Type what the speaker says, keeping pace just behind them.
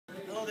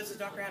this is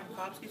Dr. Adam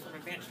Kopsky from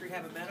Advanced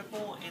Rehab and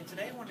Medical, and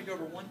today I wanted to go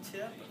over one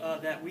tip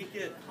that we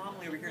get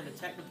commonly over here in the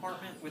tech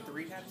department with the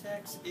rehab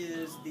techs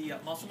is the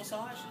muscle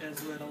massage,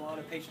 as what a lot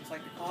of patients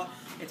like to call it.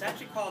 It's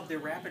actually called the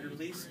rapid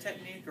release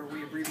technique, or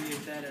we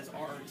abbreviate that as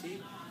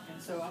RRT.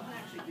 And so I'm going to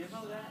actually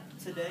demo that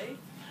today.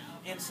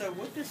 And so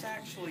what this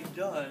actually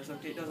does,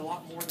 it does a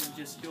lot more than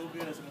just feel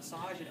good as a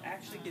massage. It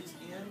actually gets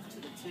into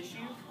the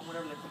tissue on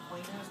whatever the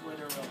complaint is,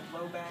 whether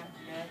low back,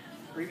 neck,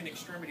 or even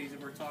extremities,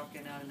 if we're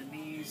talking out in the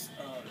knees,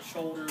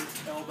 shoulders,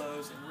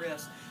 elbows, and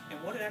wrists.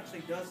 And what it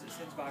actually does is it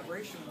sends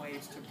vibration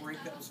waves to break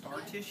up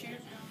scar tissue,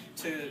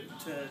 to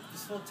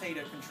facilitate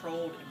a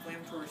controlled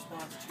inflammatory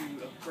response, to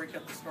break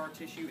up the scar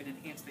tissue and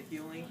enhance the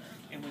healing.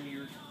 And when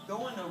you're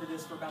going over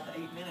this for about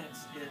the 8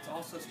 minutes, it's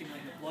also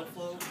stimulating the blood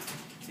flow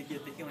to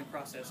get the healing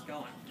process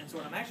going. And so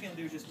what I'm actually going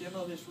to do is just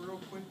demo this real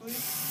quickly,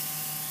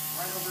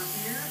 right over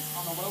here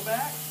on the low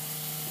back.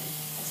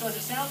 And so as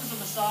it sounds as a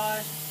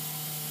massage,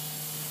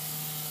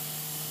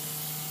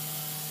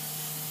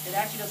 it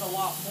actually does a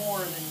lot more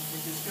than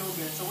just feel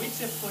good. So we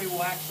typically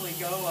will actually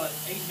go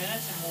 8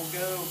 minutes, and we'll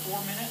go 4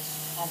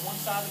 minutes on one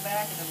side of the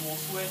back, and then we'll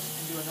switch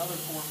and do another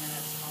 4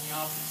 minutes on the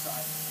opposite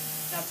side.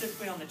 Now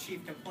typically on the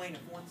chief complaint,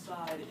 if one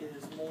side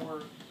is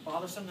more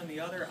bothersome than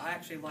the other, I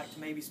actually like to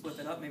maybe split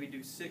it up, maybe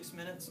do 6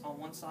 minutes on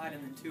one side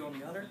and then 2 on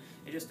the other.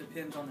 It just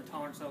depends on the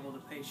tolerance level of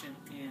the patient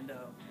and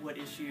what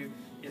issue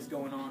is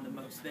going on the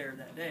most there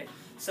that day.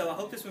 So I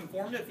hope this was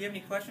informative. If you have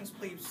any questions,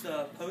 please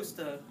post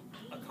a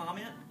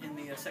comment in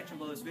the section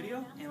below this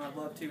video, and I'd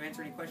love to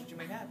answer any questions you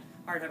may have.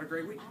 All right, have a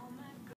great week.